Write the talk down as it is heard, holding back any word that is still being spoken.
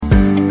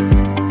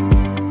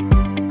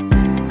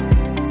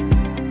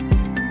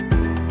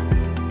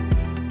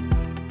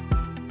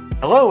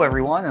Hello,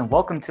 everyone, and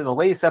welcome to the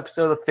latest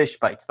episode of Fish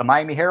Bites, the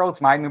Miami Herald's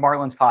Miami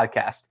Marlins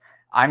podcast.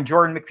 I'm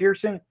Jordan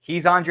McPherson.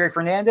 He's Andre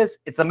Fernandez.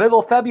 It's the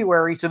middle of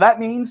February, so that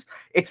means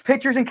it's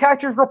pitchers and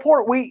catchers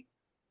report week.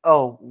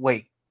 Oh,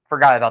 wait.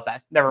 Forgot about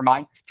that. Never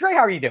mind. Dre, how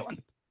are you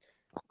doing?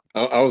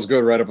 I was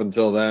good right up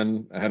until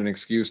then. I had an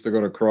excuse to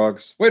go to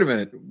Crux. Wait a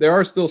minute. There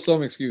are still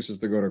some excuses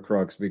to go to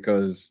Crux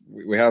because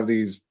we have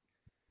these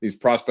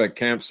prospect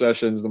camp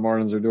sessions the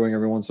Marlins are doing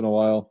every once in a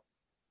while.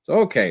 So,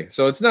 okay.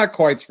 So it's not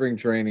quite spring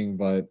training,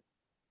 but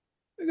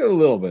we got a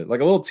little bit,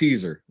 like a little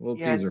teaser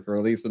for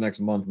at least the next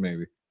month,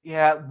 maybe.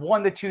 Yeah,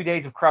 1 to 2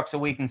 days of Crux a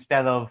week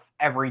instead of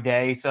every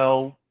day.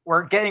 So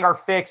we're getting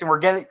our fix, and we're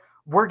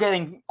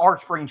getting our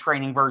spring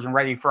training version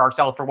ready for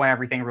ourselves for when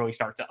everything really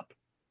starts up.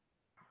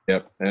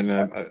 Yep,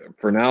 and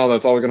for now,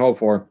 that's all we can hope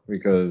for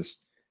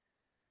because,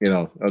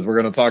 as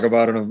we're going to talk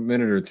about in a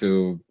minute or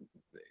two,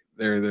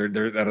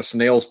 they're at a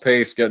snail's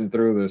pace getting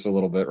through this a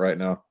little bit right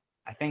now.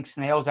 I think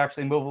snails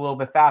actually move a little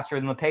bit faster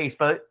than the pace,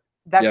 but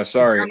that's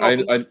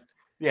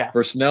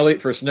For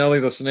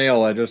Snelly the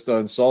snail, I just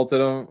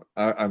insulted him.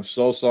 I'm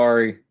so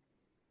sorry.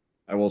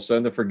 I will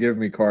send a forgive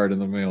me card in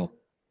the mail.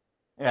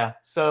 Yeah,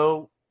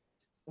 so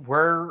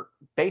we're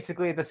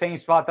basically at the same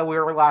spot that we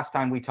were last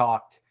time we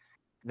talked.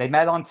 They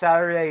met on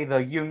Saturday, the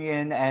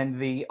union and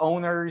the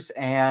owners,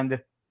 and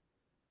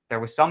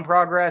there was some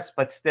progress,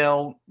 but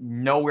still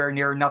nowhere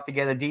near enough to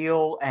get a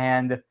deal.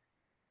 And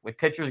with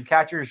pitchers and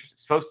catchers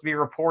supposed to be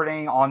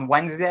reporting on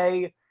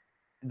Wednesday,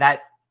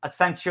 that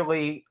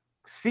essentially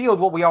sealed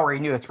what we already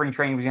knew, that spring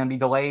training was going to be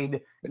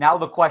delayed. Now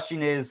the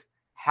question is,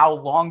 how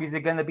long is it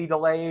going to be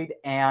delayed?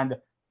 And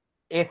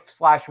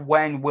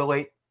if/when will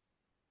it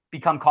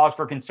become cause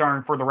for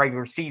concern for the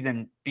regular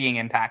season being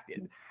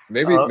impacted?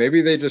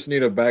 Maybe they just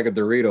need a bag of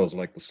Doritos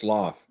like the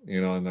sloth,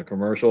 in the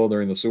commercial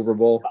during the Super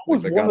Bowl. That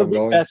was one of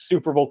the best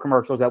Super Bowl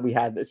commercials that we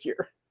had this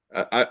year.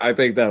 I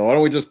think that. Why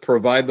don't we just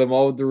provide them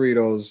all with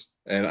Doritos?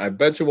 And I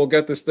bet you we'll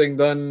get this thing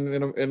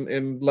done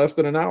in less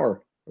than an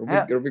hour.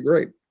 It'll be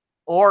great.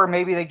 Or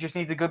maybe they just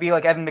need to go be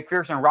like Evan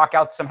McPherson and rock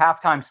out some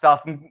halftime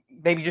stuff and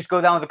maybe just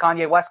go down to the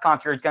Kanye West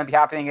concert. It's going to be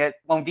happening at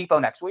Lone Depot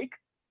next week.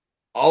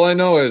 All I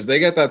know is they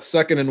get that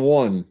 2nd and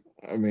 1.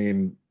 I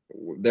mean,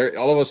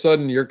 all of a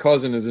sudden your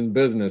cousin is in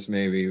business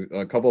maybe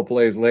a couple of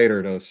plays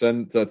later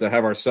to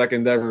have our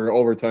second ever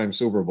overtime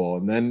Super Bowl.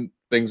 And then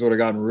things would have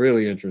gotten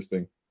really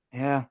interesting.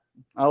 Yeah.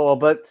 Oh, well,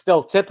 but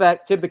still, tip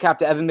the cap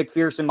to Evan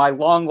McPherson, my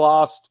long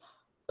lost,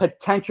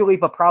 potentially,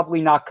 but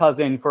probably not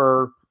cousin,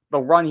 for the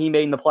run he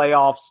made in the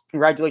playoffs.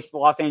 Congratulations to the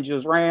Los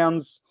Angeles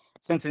Rams.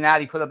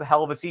 Cincinnati put up a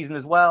hell of a season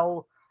as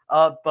well.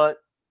 But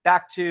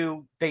back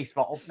to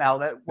baseball now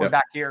that we're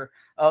back here.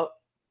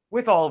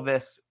 With all of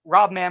this,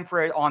 Rob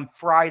Manfred on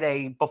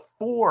Friday,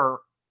 before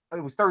it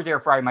was Thursday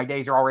or Friday, my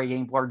days are already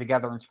getting blurred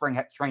together and spring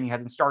training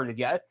hasn't started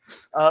yet.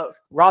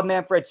 Rob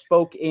Manfred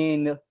spoke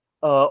in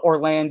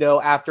Orlando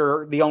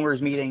after the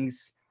owners'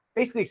 meetings,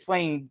 basically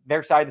explaining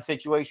their side of the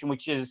situation,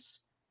 which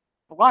is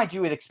the lines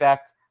you would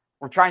expect.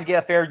 We're trying to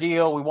get a fair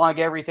deal. We want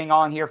to get everything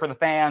on here for the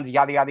fans,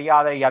 yada, yada,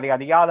 yada, yada,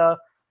 yada, yada.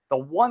 The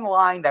one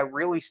line that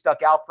really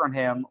stuck out from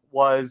him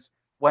was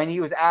when he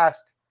was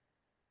asked,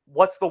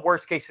 what's the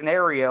worst case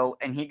scenario?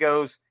 And he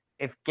goes,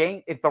 if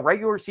the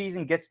regular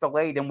season gets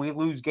delayed and we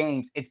lose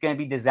games, it's going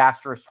to be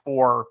disastrous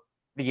for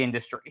the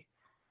industry.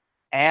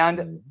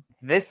 And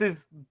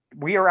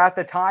we are at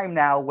the time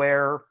now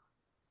where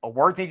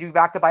awards need to be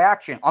backed up by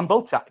action on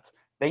both sides.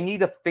 They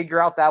need to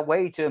figure out that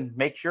way to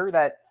make sure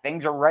that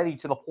things are ready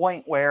to the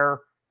point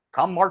where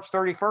come March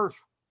 31st,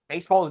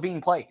 baseball is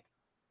being played.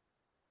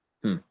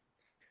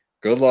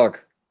 Good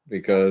luck,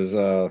 because,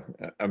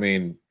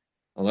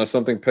 unless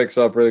something picks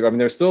up really,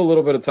 there's still a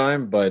little bit of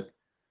time, but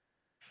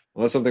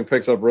unless something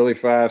picks up really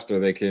fast or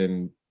they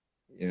can,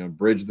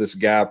 bridge this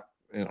gap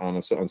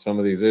on some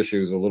of these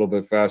issues a little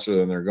bit faster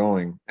than they're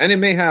going. And it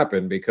may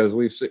happen because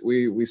we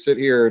sit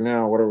here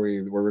now.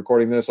 We're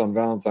recording this on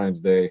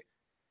Valentine's Day.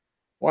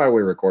 Why are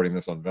we recording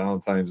this on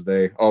Valentine's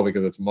Day? Oh,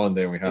 because it's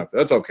Monday and we have to.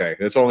 That's okay.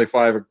 It's only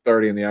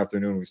 5:30 in the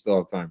afternoon. We still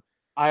have time.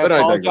 I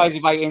apologize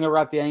if I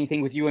interrupted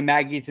anything with you and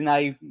Maggie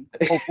tonight.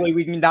 Hopefully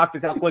we can knock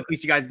this out quickly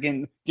so you guys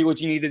can do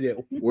what you need to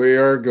do. We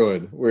are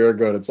good.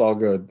 It's all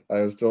good. I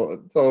was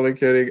totally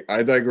kidding.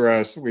 I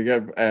digress. I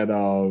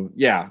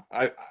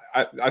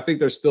think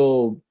there's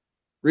still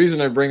reason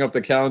I bring up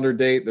the calendar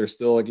date. There's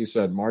still, like you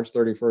said, March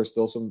 31st,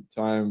 still some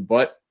time,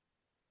 but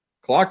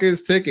clock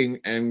is ticking,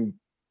 and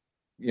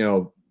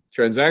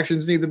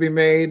transactions need to be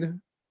made.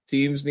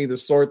 Teams need to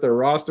sort their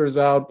rosters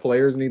out.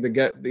 Players need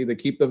to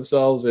keep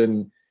themselves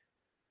in.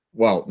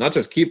 Well, not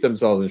just keep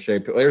themselves in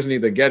shape. Players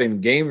need to get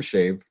in game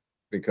shape,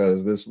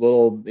 because this the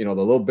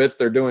little bits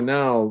they're doing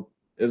now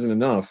isn't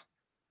enough.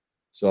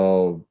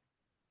 So,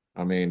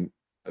 at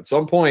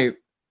some point,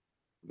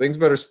 things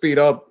better speed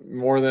up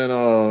more than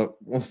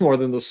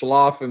the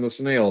sloth and the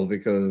snail,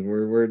 because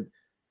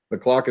the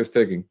clock is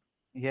ticking.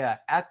 Yeah,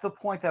 at the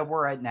point that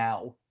we're at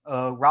now,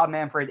 Rob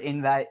Manfred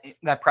in that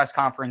press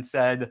conference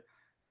said,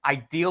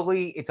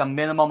 ideally, it's a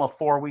minimum of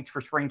 4 weeks for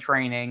spring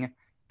training,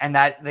 and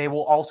that they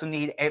will also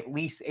need at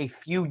least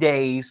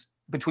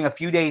between a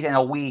few days and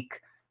a week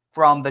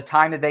from the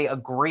time that they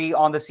agree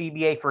on the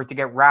CBA for it to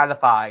get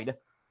ratified,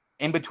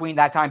 in between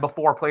that time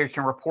before players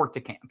can report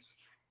to camps.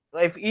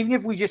 Even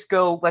if we just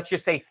go, let's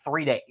just say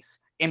 3 days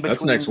in between.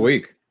 That's next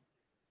week.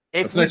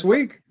 That's next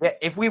week.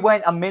 If we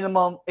went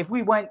if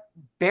we went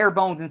bare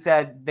bones and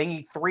said they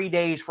need 3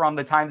 days from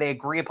the time they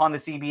agree upon the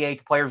CBA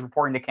to players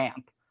reporting to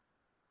camp,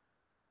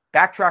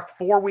 backtrack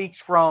 4 weeks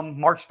from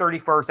March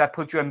 31st, that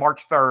puts you in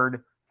March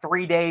 3rd,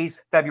 3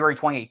 days, February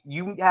 28th.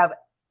 You have,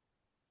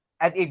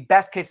 at a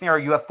best case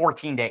scenario, you have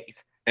 14 days.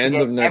 End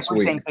of next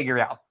week. Everything figured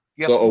out.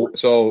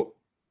 So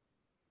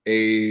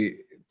 2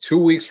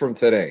 weeks from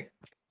today,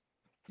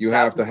 you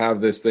have to have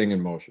this thing in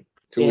motion.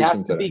 2 weeks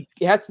from today.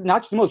 It has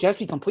not just in motion, it has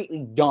to be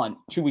completely done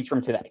 2 weeks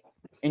from today.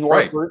 In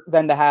order for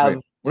them to have.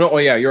 Right. Well, no,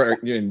 you're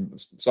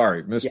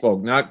sorry,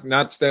 misspoke.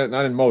 Yeah.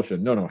 Not in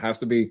motion. No, it has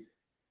to be.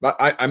 But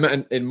I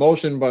meant in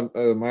motion. But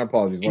my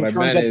apologies. What I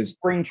meant is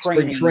spring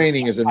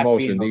training is in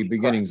motion. The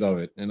beginnings of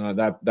it, and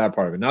that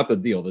part of it, not the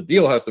deal. The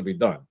deal has to be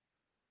done,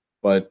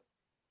 but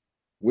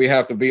we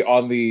have to be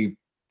on the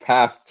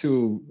path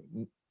to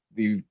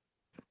the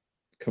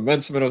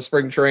commencement of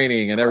spring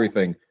training and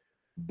everything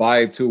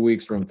by 2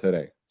 weeks from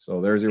today.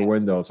 So there's your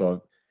window.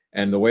 So,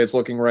 and the way it's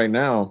looking right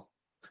now,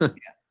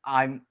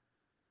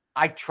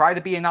 I try to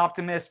be an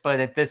optimist, but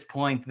at this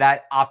point,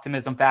 that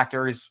optimism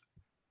factor is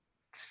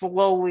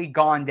slowly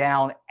gone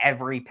down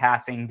every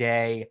passing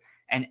day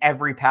and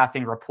every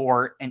passing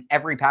report and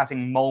every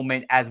passing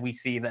moment as we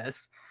see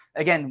this.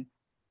 Again,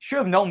 should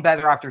have known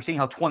better after seeing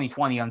how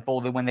 2020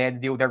 unfolded when they had to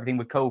deal with everything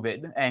with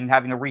COVID and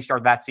having to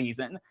restart that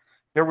season.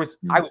 I was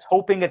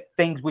hoping that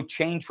things would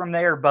change from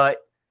there, but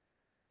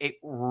it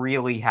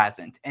really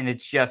hasn't. And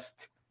it's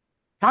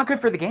not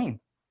good for the game.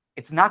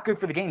 It's not good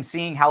for the game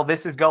seeing how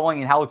this is going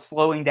and how it's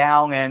slowing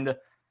down and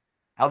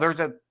how there's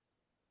a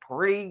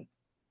pretty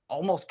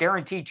almost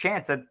guaranteed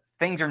chance that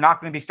things are not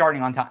going to be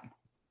starting on time.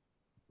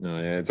 No,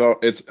 yeah,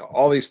 it's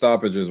all these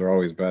stoppages are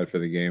always bad for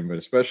the game, but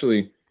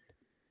especially,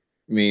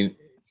 I mean,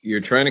 you're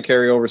trying to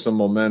carry over some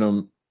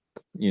momentum,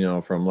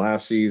 from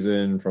last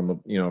season, from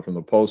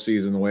the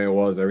postseason, the way it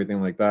was,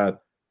 everything like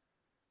that.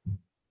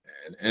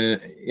 And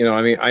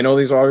I mean, I know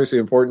these are obviously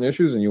important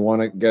issues, and you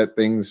want to get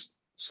things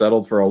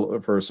settled for a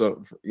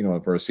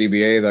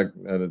CBA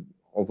that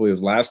hopefully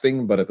is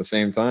lasting, but at the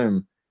same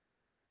time,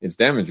 it's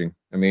damaging.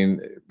 I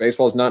mean,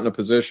 baseball is not in a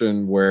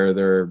position where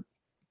they're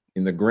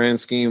in the grand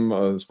scheme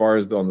as far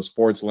as on the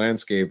sports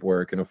landscape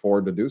where it can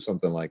afford to do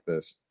something like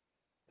this,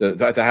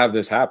 to have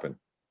this happen.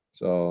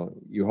 So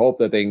you hope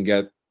that they can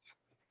get,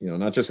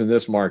 not just in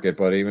this market,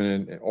 but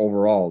even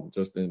overall,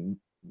 just in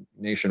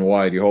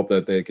nationwide, you hope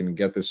that they can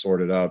get this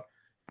sorted out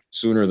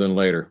sooner than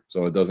later.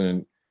 So it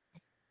doesn't,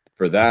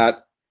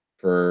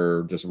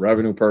 for just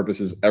revenue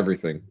purposes,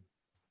 everything,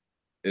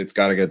 it's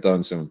got to get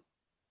done soon.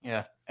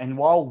 Yeah. And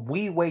while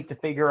we wait to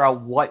figure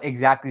out what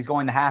exactly is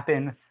going to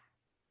happen,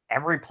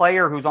 every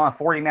player who's on a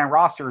 40-man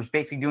roster is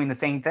basically doing the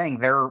same thing.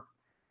 They're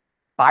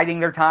biding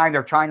their time.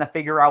 They're trying to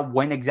figure out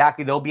when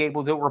exactly they'll be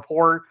able to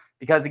report.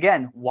 Because,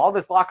 again, while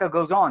this lockout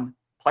goes on,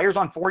 players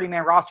on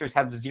 40-man rosters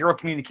have zero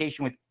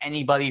communication with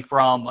anybody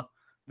from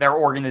their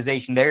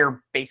organization.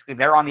 They're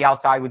on the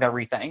outside with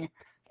everything.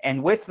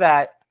 And with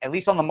that, at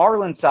least on the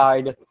Marlins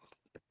side,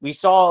 we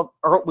saw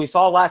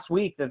last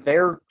week that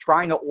they're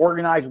trying to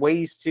organize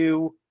ways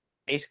to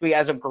basically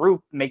as a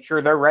group make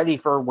sure they're ready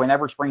for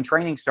whenever spring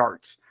training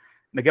starts.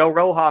 Miguel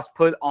Rojas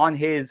put on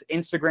his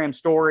Instagram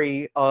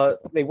story,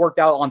 they worked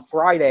out on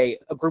Friday,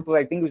 a group of,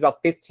 I think it was about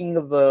 15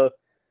 of the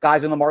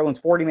guys on the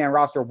Marlins 40-man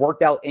roster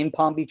worked out in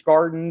Palm Beach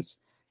Gardens.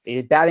 They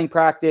did batting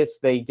practice.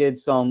 They did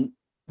some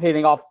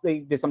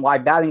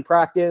live batting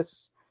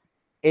practice.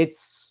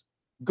 It's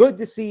good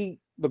to see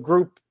the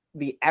group,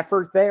 the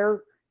effort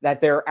there,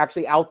 that they're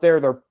actually out there.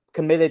 They're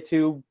committed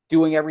to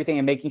doing everything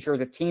and making sure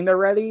as a team they're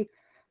ready.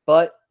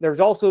 But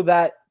there's also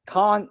that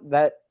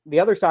the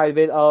other side of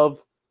it of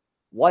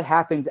what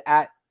happens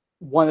at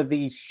one of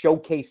these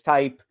showcase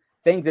type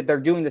things that they're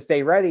doing to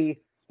stay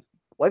ready.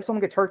 What if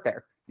someone gets hurt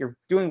there? You're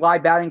doing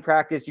live batting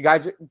practice.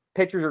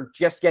 Pitchers are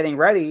just getting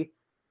ready.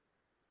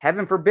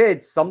 Heaven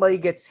forbid somebody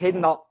gets hit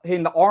in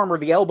the arm or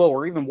the elbow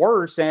or even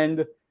worse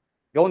and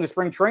go into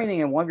spring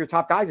training and one of your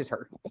top guys is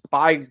hurt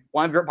by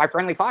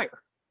friendly fire.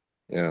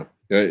 Yeah,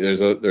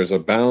 there's a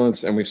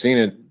balance, and we've seen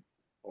it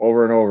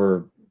over and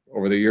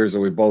over the years that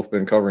we've both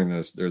been covering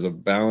this. There's a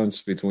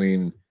balance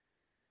between,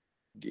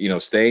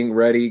 staying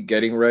ready,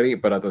 getting ready,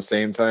 but at the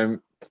same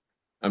time,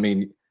 I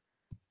mean,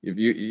 if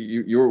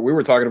we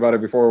were talking about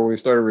it before we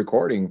started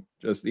recording,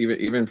 just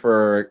even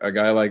for a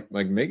guy like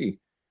Miggy,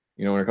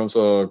 when it comes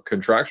to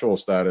contractual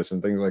status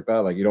and things like that,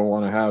 like you don't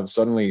want to have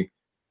suddenly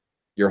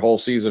your whole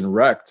season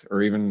wrecked,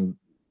 or even,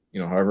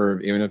 however,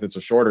 even if it's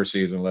a shorter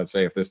season, let's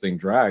say if this thing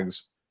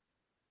drags.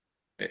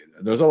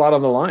 There's a lot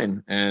on the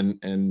line,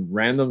 and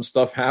random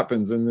stuff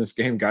happens in this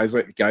game. Guys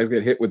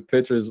get hit with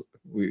pitches.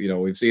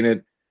 We've seen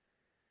it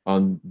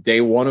on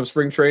day one of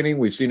spring training.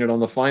 We've seen it on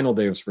the final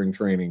day of spring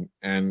training,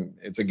 and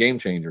it's a game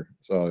changer.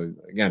 So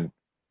again,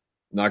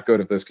 not good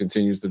if this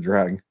continues to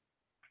drag.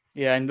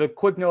 Yeah, and the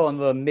quick note on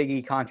the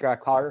Miggy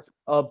contract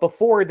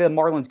before the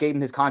Marlins gave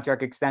him his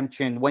contract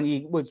extension, when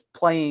he was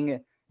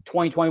playing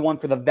 2021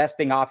 for the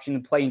vesting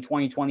option to play in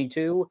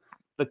 2022,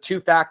 the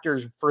two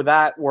factors for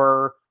that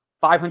were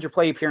 500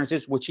 play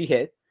appearances, which he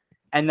hit.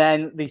 And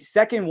then the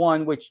second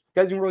one, which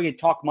doesn't really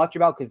talk much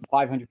about because the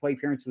 500 play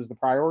appearance was the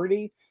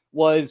priority,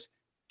 was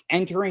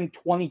entering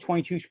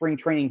 2022 spring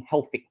training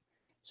healthy.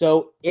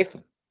 So if,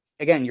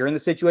 again, you're in a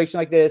situation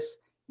like this,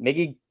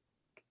 Miggy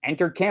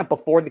entered camp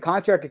before the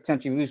contract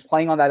extension, he was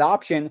playing on that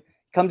option,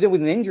 comes in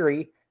with an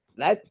injury,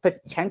 that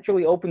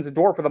potentially opens the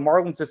door for the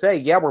Marlins to say,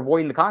 yeah, we're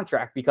voiding the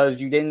contract because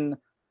you didn't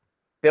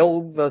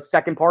fill the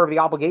second part of the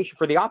obligation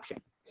for the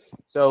option.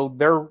 So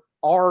there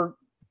are,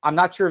 I'm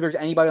not sure if there's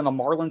anybody on the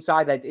Marlins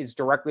side that is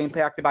directly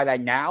impacted by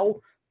that now,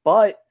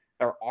 but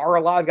there are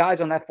a lot of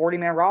guys on that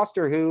 40-man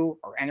roster who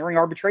are entering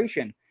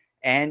arbitration.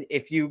 And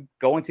if you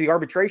go into the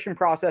arbitration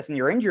process and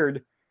you're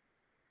injured,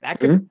 that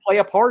could play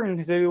a part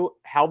into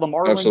how the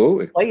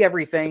Marlins play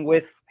everything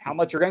with how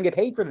much you're going to get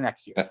paid for the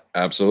next year.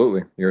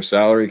 Absolutely. Your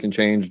salary can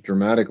change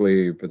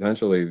dramatically,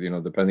 potentially,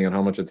 depending on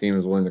how much a team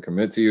is willing to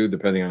commit to you,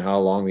 depending on how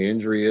long the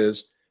injury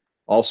is,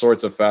 all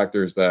sorts of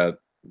factors that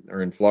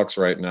are in flux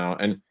right now.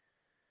 And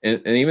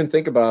even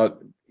think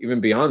about,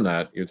 even beyond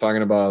that, we're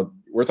talking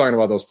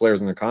about those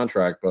players in the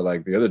contract, but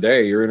like the other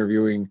day you're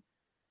interviewing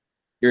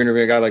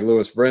a guy like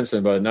Lewis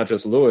Brinson, but not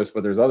just Lewis,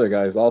 but there's other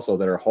guys also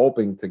that are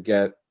hoping to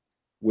get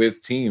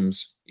with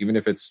teams, even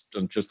if it's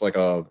just like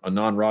a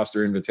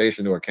non-roster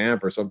invitation to a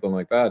camp or something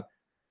like that,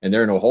 and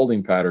they're in a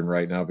holding pattern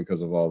right now because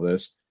of all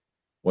this.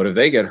 What if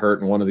they get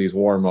hurt in one of these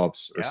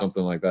warm-ups or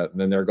something like that? And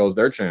then there goes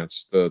their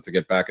chance to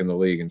get back in the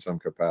league in some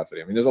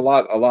capacity. I mean, there's a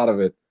lot of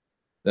it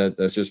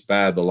that's just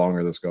bad the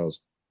longer this goes.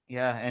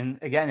 Yeah, and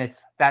again, it's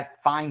that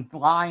fine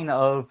line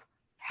of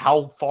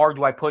how far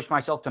do I push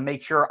myself to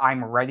make sure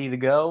I'm ready to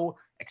go,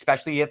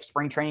 especially if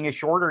spring training is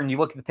shorter and you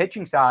look at the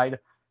pitching side.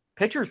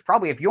 Pitchers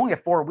probably, if you only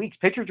have 4 weeks,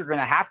 pitchers are going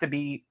to have to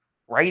be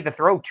ready to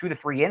throw 2 to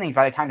 3 innings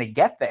by the time they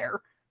get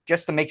there,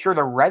 just to make sure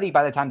they're ready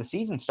by the time the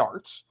season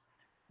starts.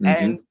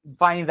 And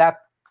finding that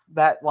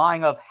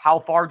line of how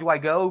far do I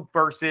go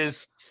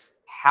versus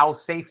how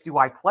safe do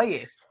I play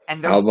it,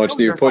 and how much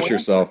do you push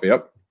yourself?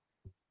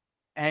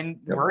 And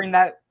we're in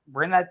that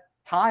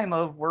time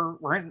of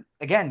we're in,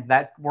 again,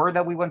 that word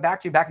that we went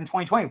back in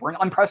 2020. We're in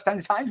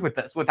unprecedented times with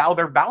this, with how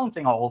they're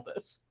balancing all of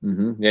this.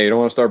 Yeah, you don't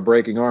want to start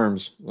breaking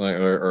arms,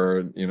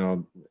 or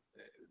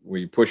where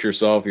you push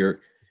yourself.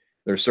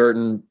 There's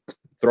certain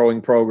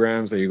throwing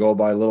programs that you go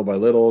by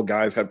little.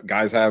 Guys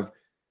have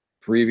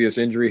previous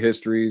injury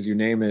histories, you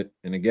name it,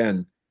 and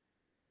again,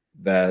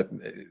 that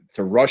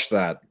to rush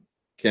that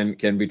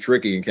can be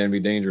tricky and can be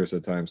dangerous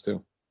at times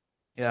too.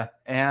 Yeah,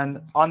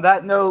 and on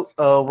that note,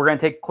 we're going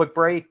to take a quick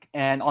break,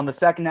 and on the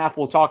second half,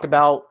 we'll talk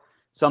about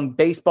some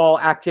baseball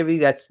activity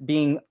that's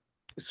being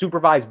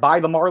supervised by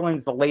the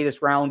Marlins, the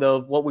latest round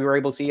of what we were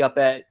able to see up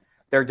at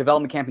their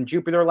development camp in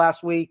Jupiter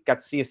last week.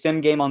 Got to see a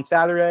sim game on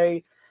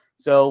Saturday,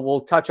 so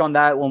we'll touch on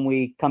that when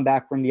we come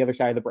back from the other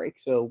side of the break,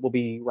 so we'll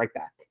be right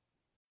back.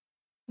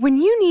 When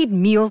you need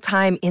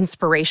mealtime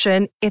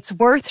inspiration, it's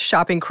worth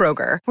shopping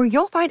Kroger, where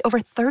you'll find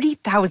over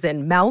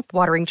 30,000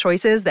 mouth-watering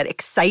choices that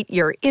excite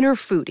your inner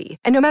foodie.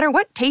 And no matter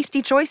what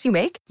tasty choice you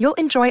make, you'll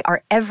enjoy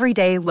our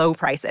everyday low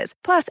prices,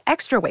 plus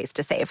extra ways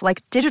to save,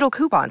 like digital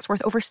coupons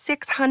worth over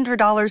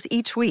 $600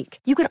 each week.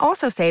 You can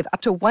also save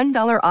up to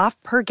 $1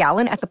 off per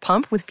gallon at the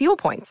pump with fuel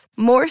points.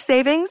 More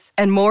savings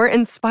and more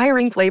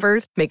inspiring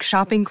flavors make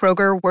shopping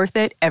Kroger worth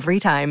it every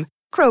time.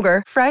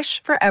 Kroger,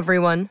 fresh for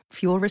everyone.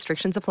 Fuel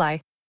restrictions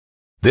apply.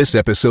 This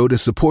episode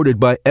is supported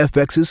by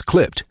FX's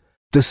Clipped,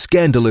 the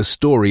scandalous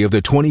story of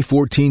the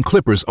 2014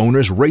 Clippers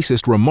owner's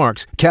racist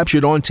remarks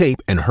captured on tape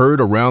and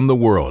heard around the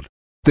world.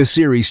 The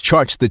series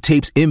charts the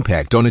tape's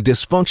impact on a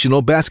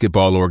dysfunctional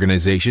basketball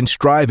organization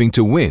striving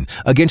to win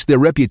against their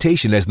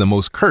reputation as the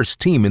most cursed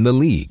team in the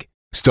league.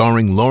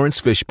 Starring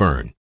Lawrence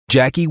Fishburne,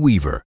 Jackie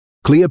Weaver,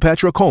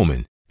 Cleopatra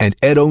Coleman, and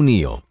Ed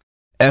O'Neill.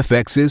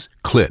 FX's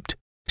Clipped,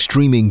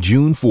 streaming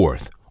June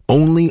 4th,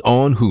 only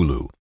on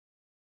Hulu.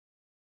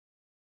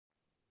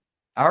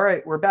 All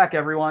right, we're back,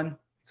 everyone.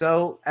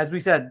 So, as we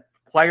said,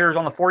 players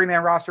on the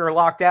 40-man roster are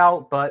locked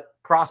out, but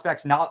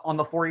prospects not on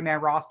the 40-man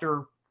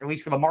roster, at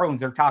least for the Marlins,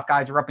 their top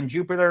guys are up in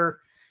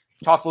Jupiter.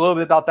 Talked a little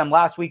bit about them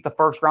last week, the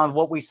first round of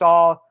what we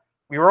saw.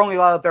 We were only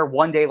allowed up there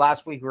one day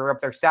last week. We were up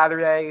there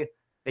Saturday.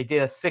 They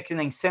did a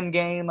 6-inning sim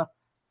game.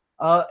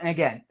 And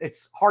again,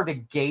 it's hard to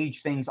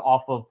gauge things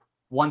off of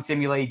one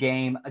simulated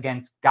game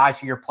against guys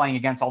who you're playing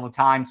against all the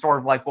time, sort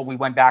of like what we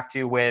went back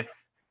to with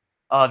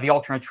the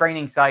alternate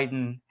training site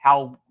and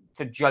how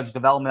to judge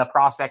development of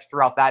prospects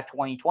throughout that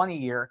 2020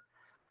 year.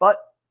 But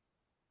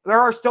there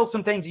are still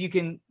some things you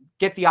can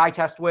get the eye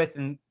test with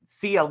and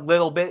see a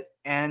little bit.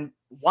 And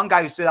one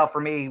guy who stood out for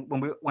me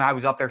when I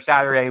was up there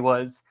Saturday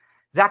was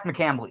Zach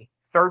McCambley,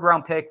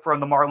 3rd-round pick from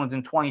the Marlins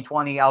in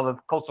 2020 out of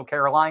Coastal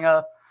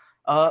Carolina.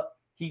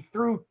 He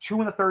threw 2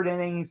 1/3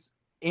 innings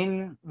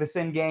in the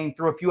sim game,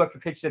 threw a few extra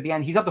pitches at the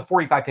end. He's up to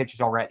 45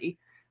 pitches already,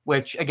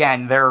 which,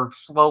 again, they're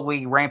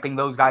slowly ramping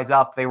those guys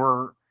up. They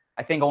were,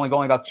 I think, only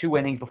going about 2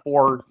 innings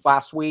before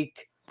last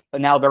week,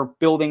 but now they're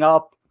building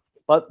up.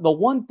 But the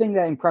one thing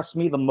that impressed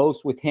me the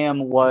most with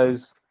him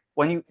was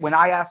when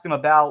I asked him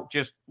about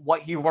just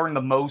what he learned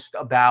the most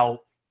about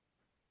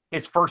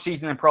his first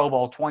season in Pro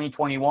Bowl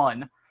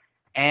 2021.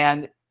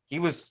 And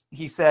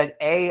he said,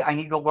 A, I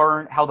need to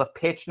learn how to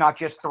pitch, not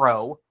just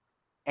throw.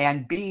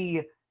 And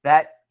B,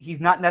 that he's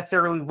not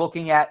necessarily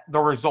looking at the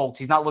results.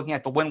 He's not looking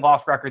at the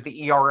win-loss record,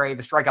 the ERA,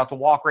 the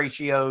strikeout-to-walk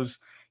ratios.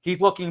 He's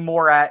looking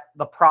more at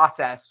the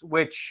process,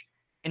 which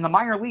in the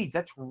minor leagues,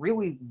 that's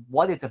really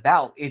what it's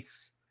about.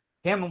 It's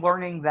him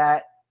learning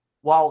that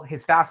while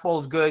his fastball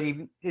is good,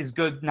 he is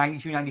good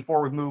 92,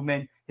 94 with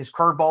movement, his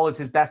curveball is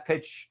his best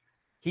pitch,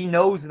 he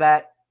knows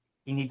that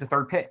he needs a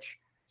third pitch.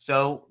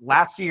 So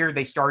last year,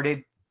 they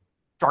started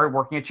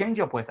working a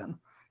changeup with him.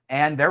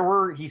 And there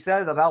were, he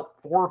said, about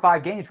 4 or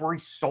 5 games where he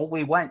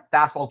solely went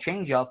fastball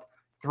changeup,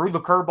 threw the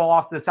curveball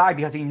off to the side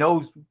because he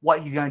knows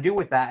what he's going to do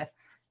with that,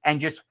 and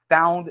just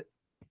found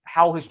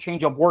how his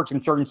changeup works in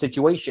certain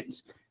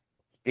situations.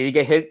 Did he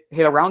get hit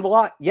around a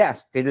lot?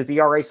 Yes. Did his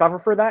ERA suffer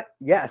for that?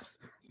 Yes.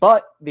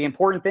 But the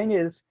important thing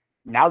is,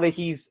 now that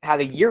he's had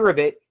a year of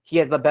it, he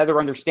has a better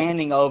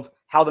understanding of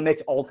how to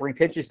mix all 3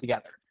 pitches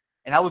together.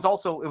 And that was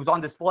also, it was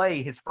on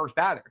display, his first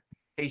batter.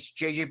 Faced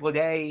J.J.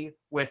 Bleday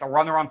with a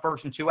runner on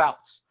first and 2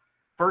 outs.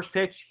 First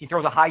pitch, he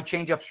throws a high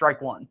changeup,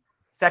 strike 1.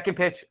 Second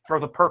pitch,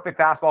 throws a perfect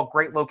fastball,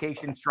 great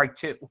location, strike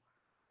 2.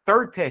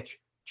 Third pitch,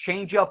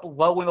 changeup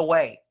low and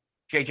away.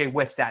 J.J.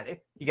 whiffs at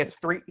it. He gets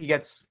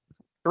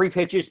 3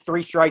 pitches,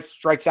 3 strikes,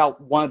 strikes out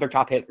one of their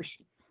top hitters.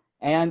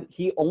 And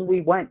he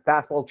only went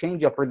fastball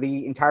changeup for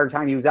the entire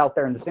time he was out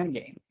there in the sim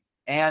game.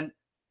 And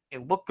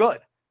it looked good.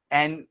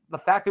 And the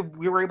fact that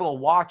we were able to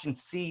watch and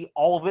see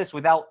all of this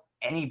without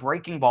any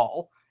breaking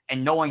ball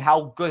and knowing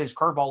how good his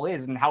curveball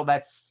is and how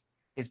that's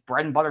his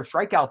bread and butter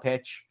strikeout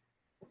pitch,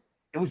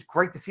 it was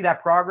great to see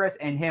that progress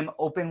and him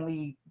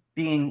openly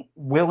being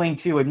willing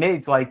to admit,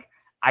 it's like,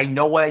 I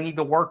know what I need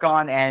to work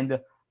on, and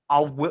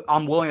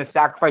I'm willing to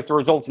sacrifice the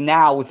results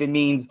now if it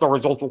means the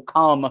results will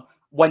come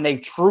when they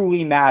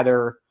truly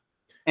matter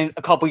in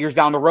a couple years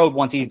down the road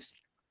once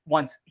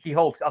he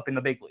hopes up in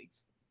the big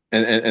leagues.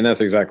 And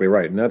that's exactly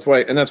right. And that's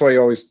why you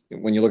always,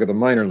 when you look at the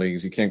minor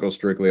leagues, you can't go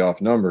strictly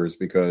off numbers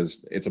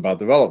because it's about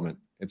development.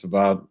 It's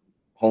about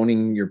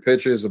honing your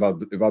pitches,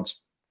 about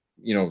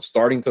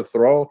starting to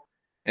throw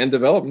and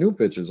develop new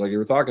pitches like you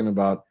were talking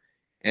about.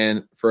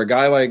 And for a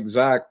guy like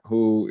Zach,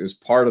 who is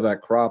part of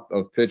that crop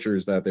of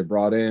pitchers that they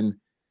brought in,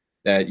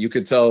 that you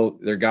could tell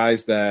they're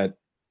guys that,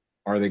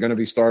 are they going to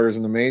be starters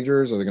in the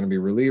majors? Are they going to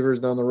be relievers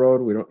down the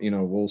road? We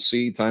don't, we'll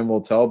see. Time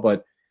will tell.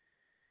 But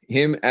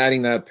him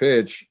adding that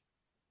pitch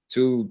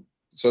to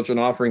such an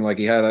offering like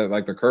he had,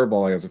 like the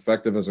curveball, as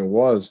effective as it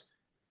was,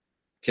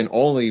 can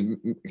only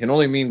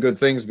mean good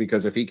things,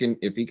 because if he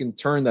can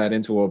turn that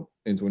into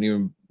an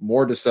even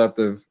more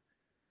deceptive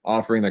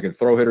offering that could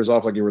throw hitters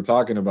off like you were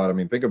talking about. I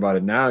mean, think about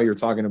it. Now you're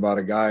talking about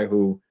a guy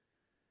who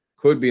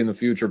could be in the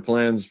future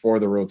plans for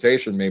the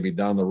rotation, maybe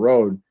down the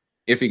road,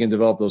 if he can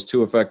develop those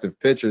 2 effective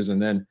pitches.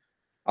 And then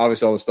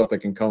obviously all the stuff that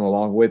can come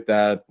along with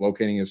that,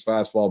 locating his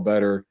fastball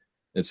better,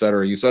 et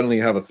cetera. You suddenly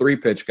have a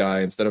 3-pitch guy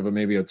instead of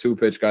maybe a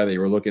 2-pitch guy that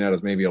you were looking at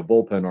as maybe a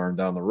bullpen arm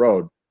down the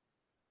road.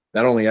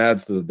 That only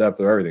adds to the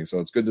depth of everything. So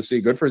it's good to see.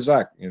 Good for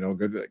Zach.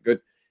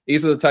 Good.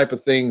 These are the type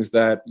of things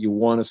that you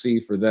want to see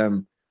for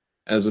them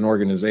as an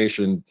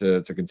organization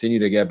to continue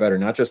to get better.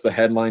 Not just the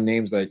headline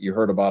names that you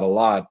heard about a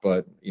lot,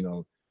 but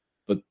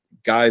the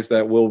guys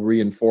that will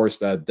reinforce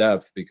that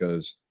depth,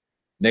 because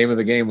name of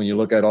the game when you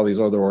look at all these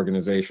other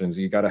organizations,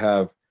 you got to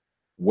have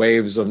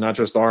waves of not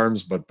just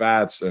arms but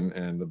bats,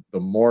 and the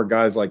more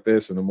guys like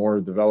this and the more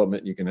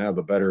development you can have,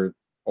 the better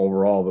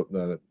overall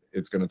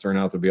it's going to turn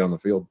out to be on the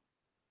field.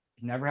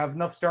 You never have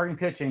enough starting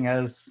pitching,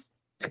 as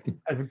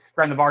a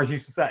friend of ours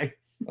used to say.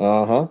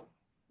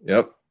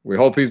 Yep. We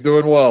hope he's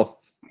doing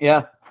well.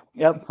 Yeah.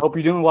 Yep. Hope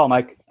you're doing well,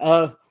 Mike.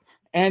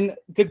 And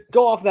to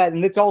go off that,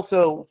 and it's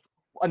also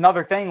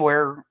another thing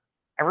where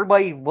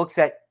everybody looks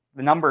at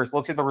the numbers,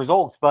 looks at the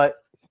results, but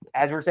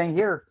as we're saying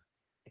here,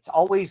 it's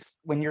always,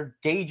 when you're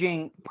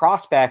gauging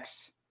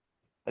prospects,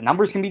 the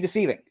numbers can be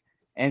deceiving.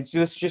 And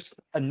it's just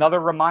another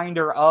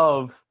reminder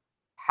of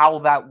how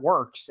that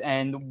works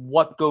and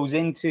what goes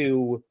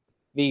into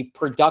the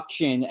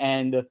production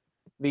and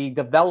the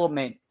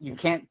development. You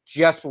can't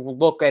just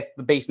look at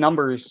the base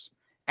numbers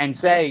and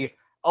say,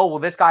 oh, well,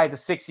 this guy has a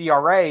 6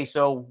 ERA,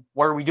 so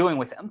what are we doing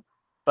with him?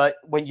 But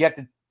when you have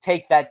to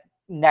take that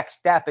next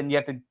step and you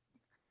have to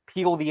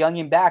peel the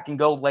onion back and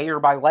go layer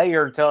by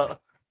layer to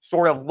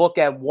sort of look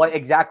at what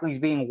exactly is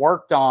being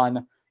worked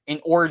on in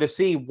order to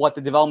see what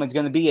the development is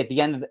going to be at the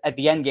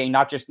end game,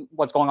 not just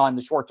what's going on in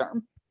the short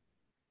term.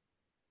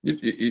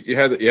 You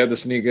had to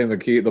sneak in the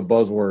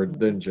buzzword,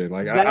 didn't you?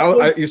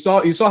 Like you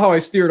saw how I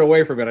steered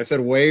away from it. I said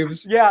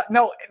waves. Yeah,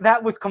 no,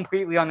 that was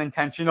completely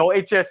unintentional.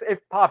 It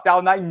popped out,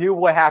 and I knew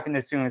what happened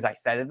as soon as I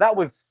said it. That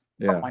was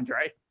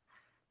Andre.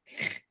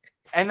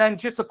 And then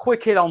just a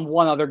quick hit on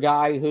one other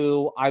guy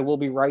who I will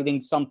be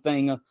writing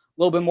something a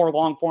little bit more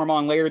long form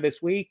on later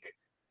this week.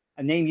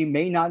 A name you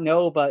may not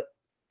know, but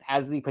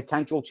has the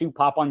potential to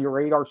pop on your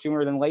radar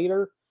sooner than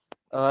later.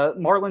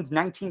 Marlins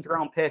 19th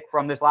round pick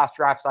from this last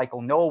draft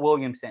cycle, Noah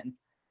Williamson,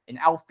 an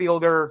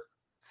outfielder,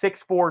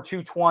 6'4",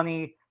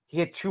 220. He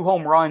hit 2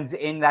 home runs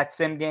in that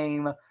sim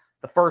game.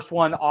 The first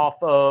one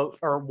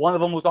one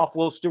of them was off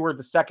Will Stewart.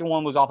 The second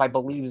one was off, I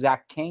believe,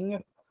 Zach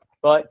King.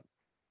 But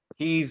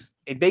he's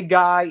a big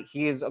guy.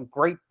 He has a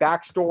great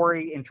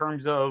backstory in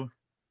terms of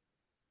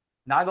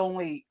not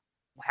only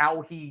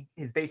how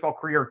his baseball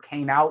career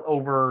came out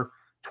over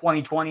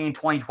 2020 and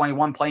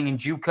 2021 playing in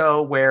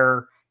JUCO,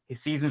 where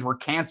his seasons were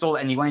canceled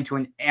and he went into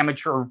an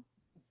amateur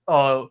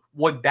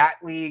wood bat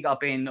league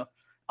up in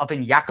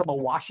Yakima,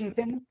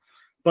 Washington,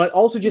 but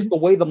also just the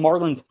way the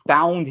Marlins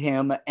found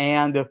him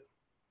and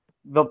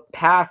the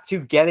path to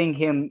getting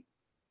him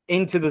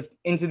into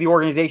the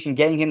organization,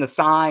 getting him to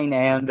sign,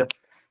 and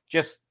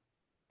just,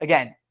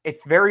 again,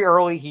 it's very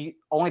early. He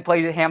only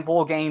played a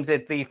handful of games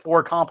at the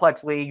Florida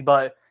Complex League,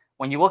 but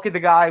when you look at the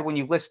guy, when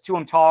you listen to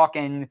him talk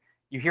and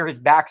you hear his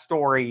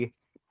backstory,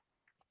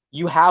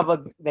 they have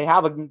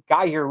a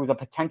guy here who's a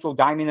potential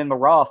diamond in the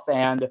rough,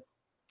 and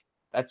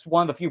that's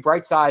one of the few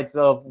bright sides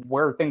of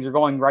where things are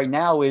going right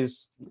now,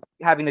 is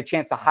having the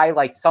chance to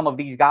highlight some of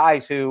these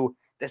guys who,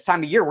 this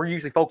time of year, we're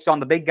usually focused on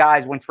the big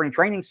guys when spring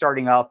training's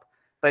starting up.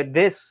 But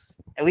this,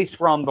 at least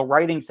from the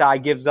writing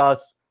side, gives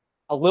us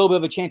a little bit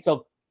of a chance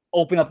to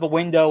open up the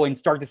window and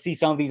start to see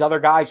some of these other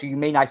guys who you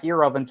may not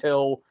hear of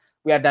until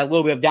we have that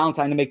little bit of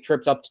downtime to make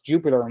trips up to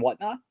Jupiter and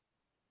whatnot.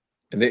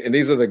 And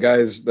these are the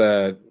guys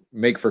that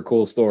make for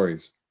cool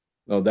stories,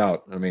 no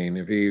doubt. I mean,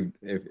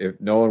 if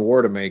no one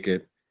were to make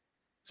it,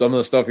 some of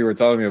the stuff you were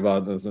telling me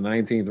about, that's the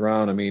 19th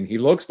round. I mean, he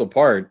looks the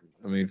part.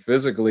 I mean,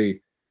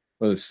 physically,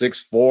 was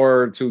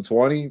 6'4",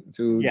 220,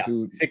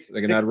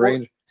 like in that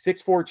range.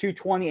 6'4",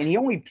 220, and he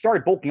only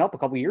started bulking up a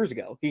couple of years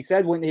ago. He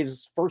said when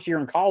his first year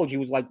in college, he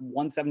was like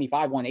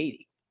 175,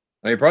 180.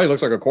 He probably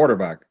looks like a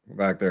quarterback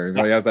back there. You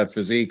know, he has that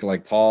physique,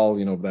 like tall,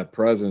 that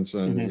presence,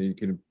 and you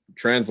can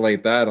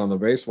translate that on the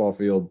baseball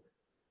field.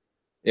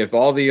 If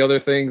all the other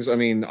things, I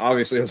mean,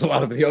 obviously there's a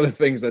lot of the other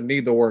things that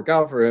need to work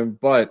out for him,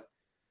 but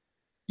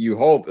you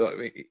hope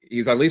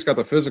he's at least got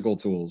the physical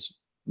tools.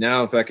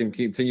 Now, if that can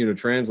continue to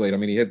translate, I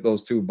mean, he hit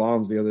those 2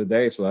 bombs the other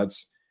day, so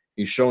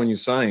he's showing you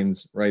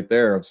signs right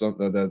there of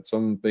something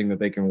that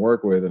they can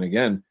work with. And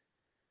again,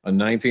 a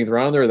 19th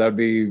rounder, that'd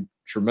be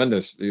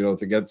tremendous,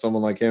 to get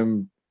someone like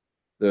him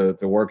to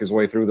work his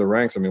way through the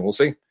ranks. I mean, we'll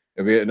see.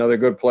 It'll be another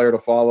good player to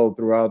follow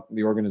throughout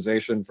the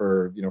organization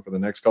for the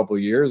next couple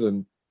of years.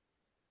 And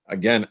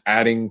again,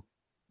 adding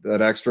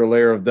that extra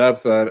layer of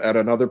depth at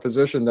another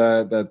position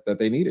that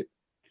they needed.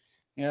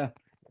 Yeah.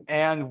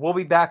 And we'll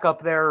be back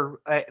up there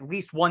at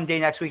least one day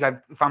next week.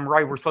 If I'm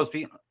right, we're supposed to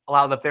be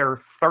allowed up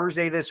there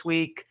Thursday this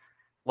week.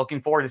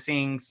 Looking forward to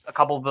seeing a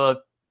couple of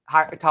the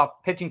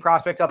top pitching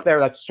prospects up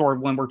there. That's sort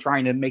of when we're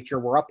trying to make sure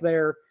we're up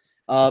there.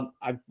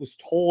 I was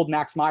told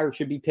Max Meyer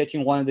should be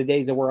pitching one of the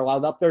days that we're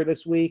allowed up there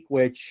this week,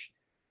 which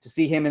to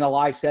see him in a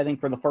live setting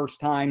for the first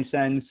time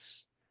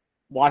since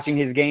watching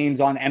his games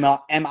on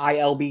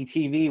MILB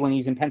TV when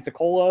he's in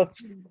Pensacola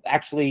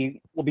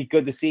actually will be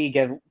good to see.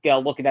 Get a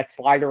look at that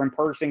slider in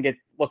person,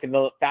 look at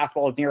the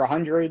fastball at near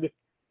 100,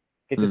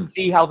 get to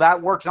see how that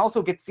works, and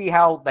also get to see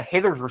how the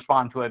hitters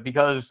respond to it,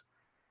 because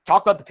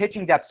talk about the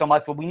pitching depth so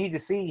much, but we need to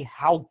see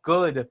how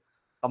good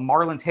the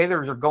Marlins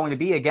hitters are going to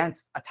be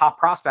against a top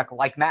prospect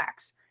like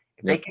Max.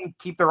 If they can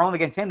keep their own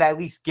against him, that at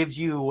least gives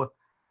you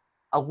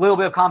a little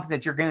bit of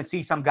confidence you're going to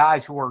see some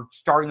guys who are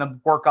starting to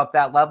work up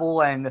that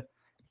level. And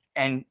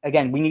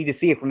again, we need to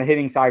see it from the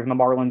hitting side from the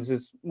Marlins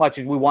as much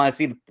as we want to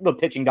see the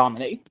pitching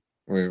dominate.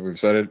 We've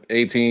said it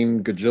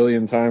 18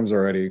 gajillion times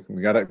already.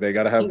 They got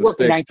to have the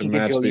sticks to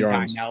match the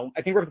arms. Now.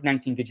 I think we're up to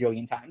 19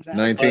 gajillion times now.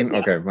 19? But,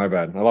 yeah. Okay, my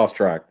bad. I lost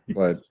track.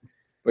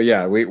 But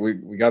yeah, we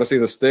got to see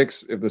the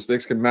sticks, if the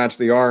sticks can match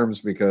the arms,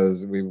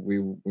 because we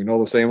know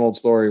the same old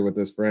story with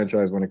this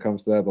franchise when it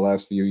comes to that the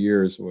last few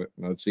years.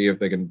 Let's see if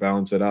they can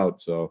balance it out.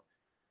 So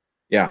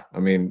yeah, I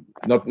mean,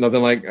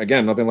 nothing like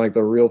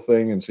the real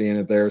thing, and seeing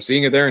it there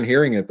and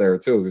hearing it there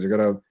too, because you're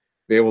gonna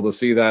be able to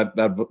see that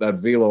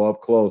velo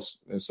up close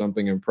is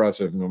something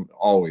impressive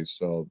always.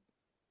 So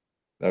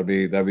that'd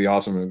be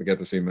awesome to get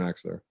to see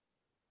Max there.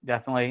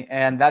 Definitely,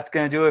 and that's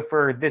gonna do it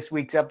for this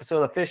week's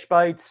episode of Fish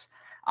Bites.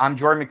 I'm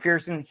Jordan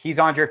McPherson. He's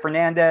Andre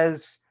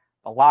Fernandez.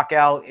 The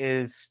lockout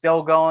is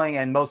still going,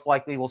 and most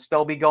likely will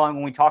still be going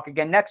when we talk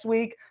again next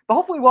week. But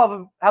hopefully,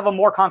 we'll have a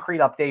more concrete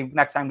update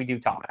next time we do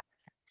talk.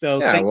 So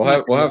yeah,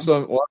 we'll have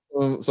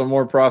some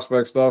more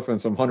prospect stuff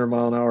and some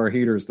 100-mile-an-hour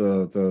heaters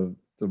to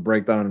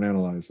break down and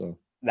analyze. So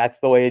that's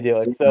the way to do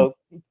it. So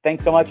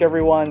thanks so much,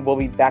 everyone. We'll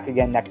be back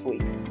again next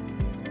week.